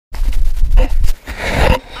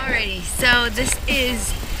Alrighty, so this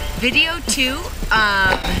is video 2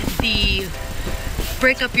 of the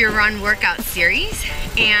Break Up Your Run workout series,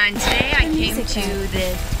 and today I came to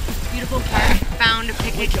this beautiful park, found a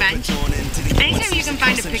picnic bench. Anytime you can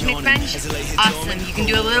find a picnic bench, awesome. You can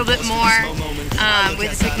do a little bit more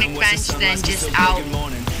with a picnic bench than just out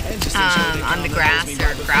on the grass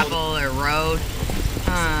or gravel or road.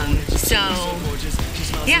 So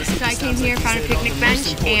I came here, found a picnic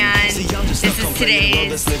bench, and this is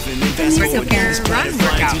today's Break Up Your Run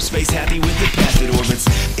workout. It's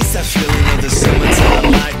that feeling of the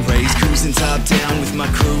summertime light rays, cruising top down with my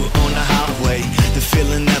crew on the highway. The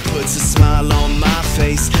feeling that puts a smile on my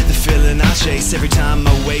face, the feeling I chase every time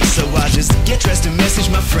I wake. So I just get dressed and message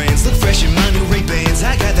my friends, look fresh in my new Ray-Bans.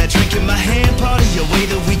 I got that drink in my hand, party away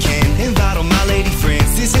the weekend. Invite all my lady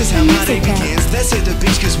friends, this is how my day begins. Let's hit the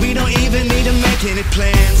beach cause we don't even need to make any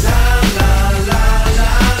plans. La la la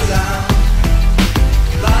la la,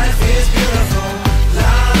 life is beautiful.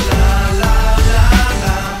 La la la la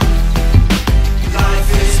la,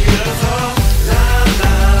 life is beautiful. La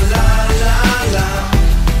la la la la,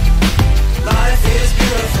 life is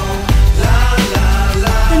beautiful. La la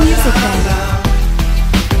la la la,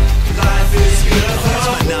 life is beautiful. It's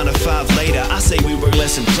my 9 to 5 later, I say we work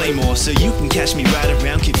less and play more, so you can catch me right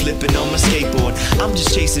around, keep flipping on my skateboard. I'm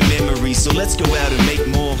just chasing memories, so let's go out and make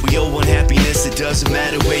more. We all want happiness, it doesn't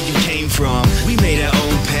matter where you came from. We made our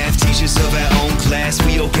own path, teachers of our own class.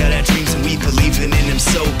 We all got our dreams and we believing in them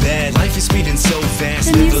so bad. Life is speeding so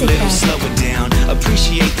fast, live a little, slow it down.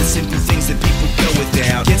 Appreciate the simple things that people go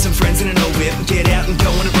without. Get some friends in an old whip, get out and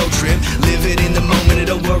go on a road trip. Live it in the moment and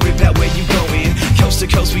don't worry about where you going. Coast to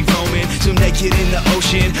coast we roaming, so naked in the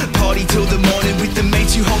ocean. Party till the morning with the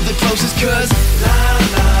mates you hold the closest. Cause la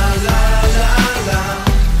la la la la,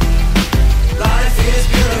 life is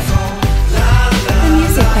beautiful. La la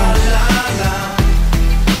la la la,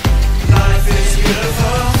 life is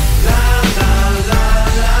beautiful. La la la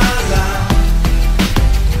la la,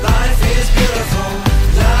 life is beautiful.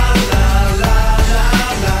 La la la la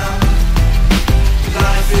la,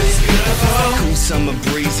 life is beautiful. Cool summer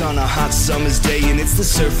breeze on a hot summer's day, and it's the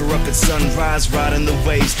surfer up at sunrise riding the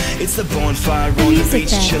waves. It's the bonfire on the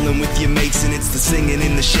beach chilling with your mates, and it's the singing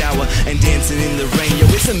in the shower and dancing in the rain. Yo,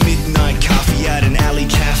 it's a midnight coffee at an alley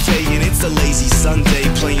cafe, and it's a lazy Sunday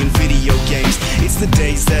playing video games. It's the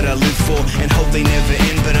days that I live for and hope they never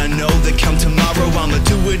end, but I know that come tomorrow I'ma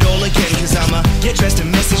do it all again. Cause I'ma get dressed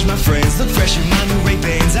and message my friends, look fresh in my new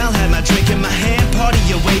Ray-Bans. I'll have my drink in my hand, party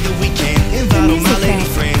away the weekend. Invite all my lady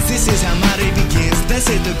friends, this is how my day begins. Let's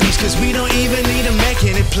hit the beach cause we don't even need to make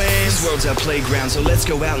any plans. This world's our playground, so let's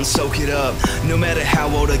go out and soak it up. No matter how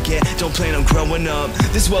old I get, don't plan on growing up.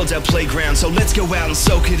 This world's our playground, so let's go out and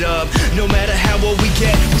soak it up. No matter how old we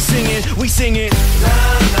get, we sing it. La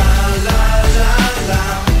la la la la,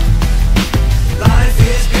 life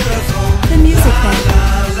is beautiful. The music bed.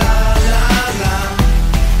 La la la la,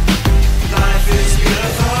 life is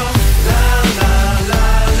beautiful. La la la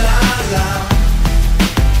la la,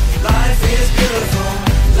 life is beautiful.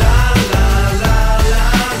 La la la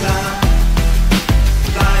la la,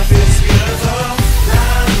 life is beautiful. La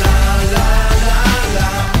la la la la,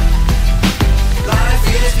 life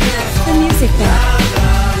is beautiful. The music bed.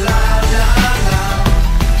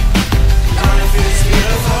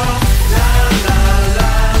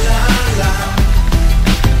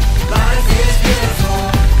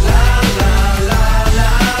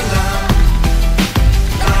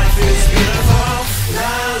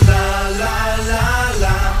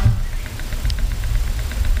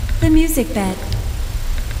 The music bed.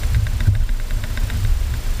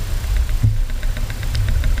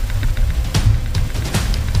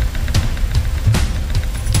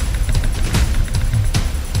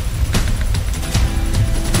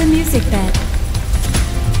 The music bed.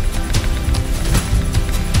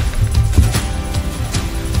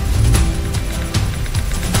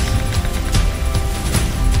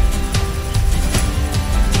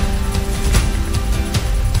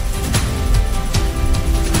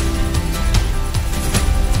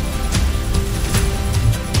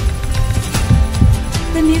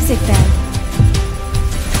 The music bed.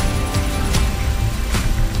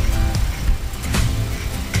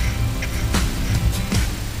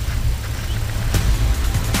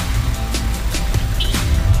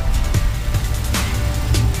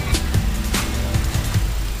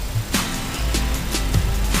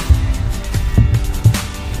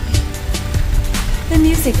 The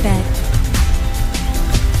music bed.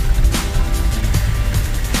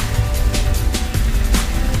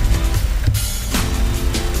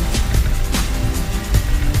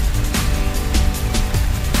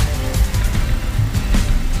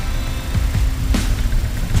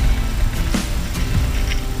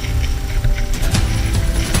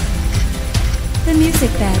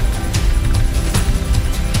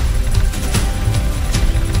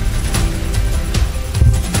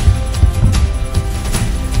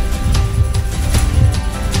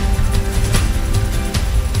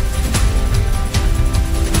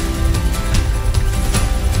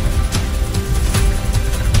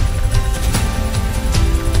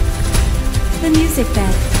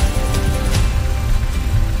 bed.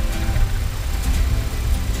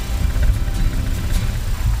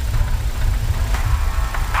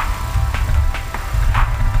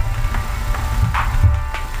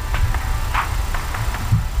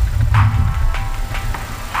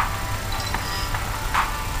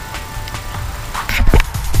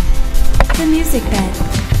 The music bed.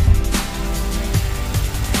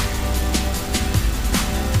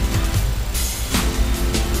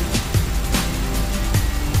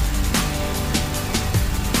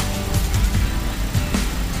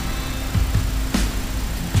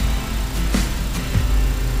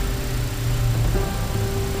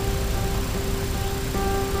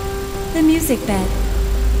 The music bed.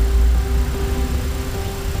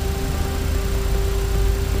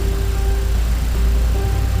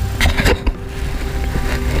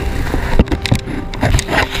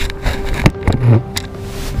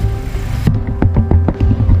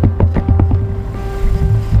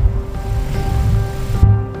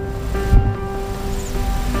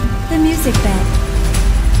 The music bed.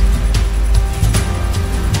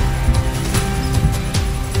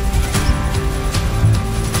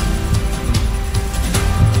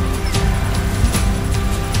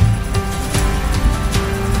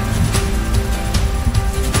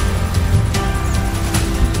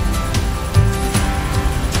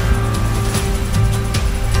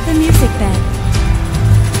 The music bed.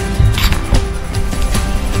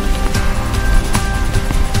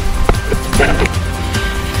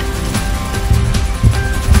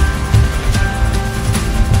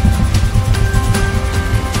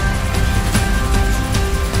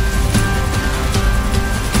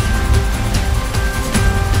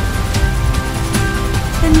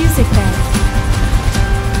 The music bed.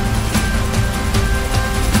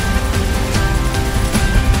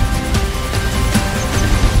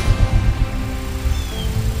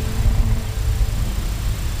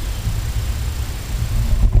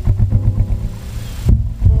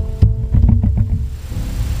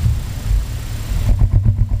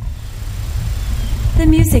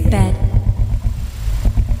 The music bed.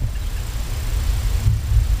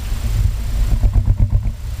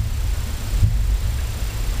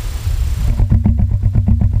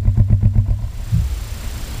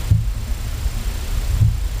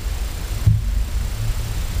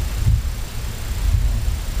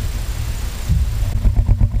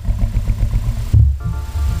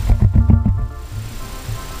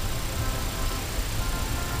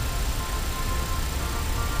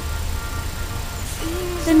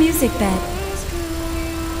 The music bed.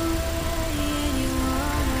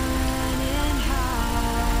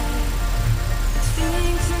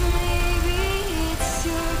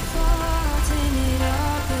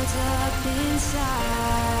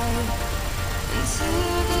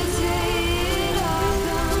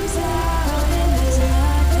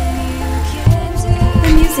 The music bed.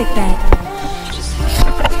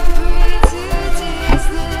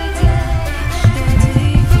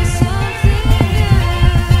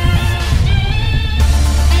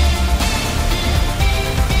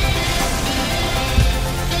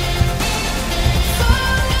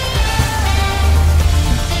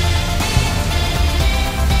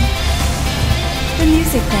 The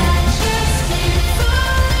music bed.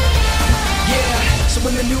 Yeah, so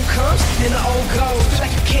when the new comes and the old goes, feel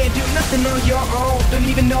like you can't do nothing on your own. Don't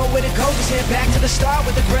even know where to go, just head back to the start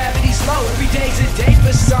where the gravity's low. Every day's a day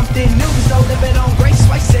for something new, so living on grace is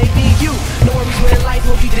why saving you. No worries when life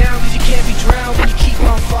holds you down, cause you can't be drowned when you keep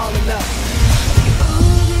on falling up.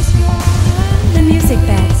 The music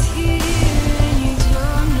bed.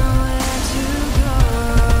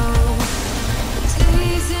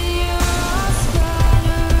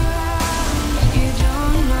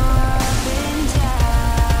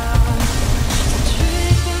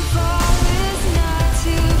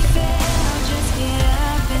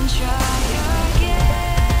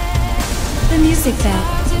 The music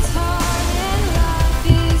bed.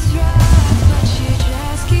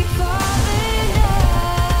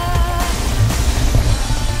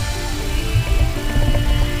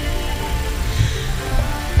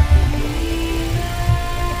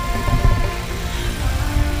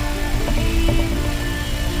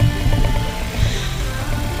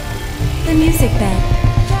 The music bed.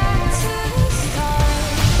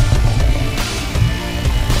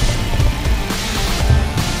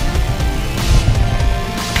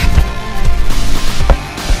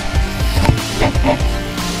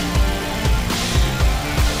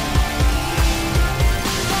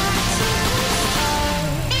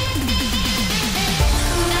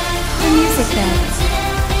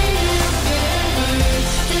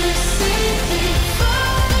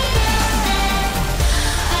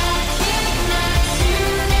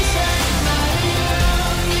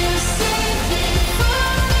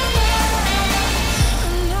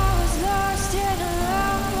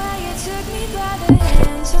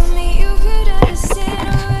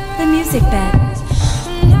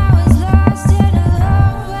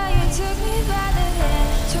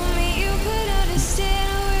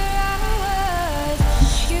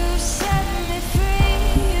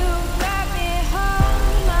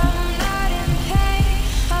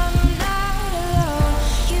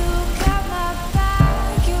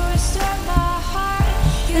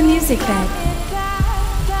 music bed.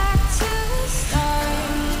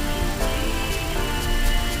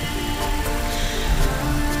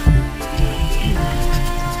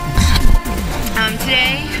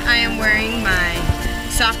 Today I am wearing my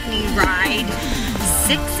Saucony Ride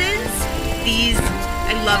 6s. These,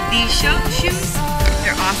 I love these shoes.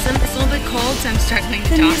 They're awesome. It's a little bit cold, so I'm struggling to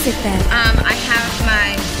The talk. music bed. I have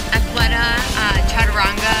my Athleta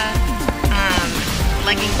Chaturanga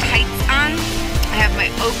legging tights on. I have my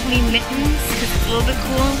Oakley mittens because it's a little bit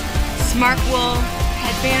cool. Smartwool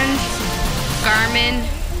headband, Garmin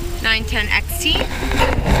 910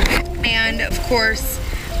 XT, and of course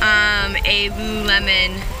a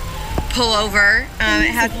Lululemon pullover.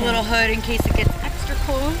 It has a little hood in case it gets extra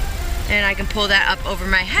cold, and I can pull that up over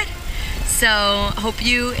my head. So hope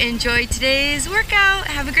you enjoyed today's workout.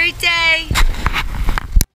 Have a great day.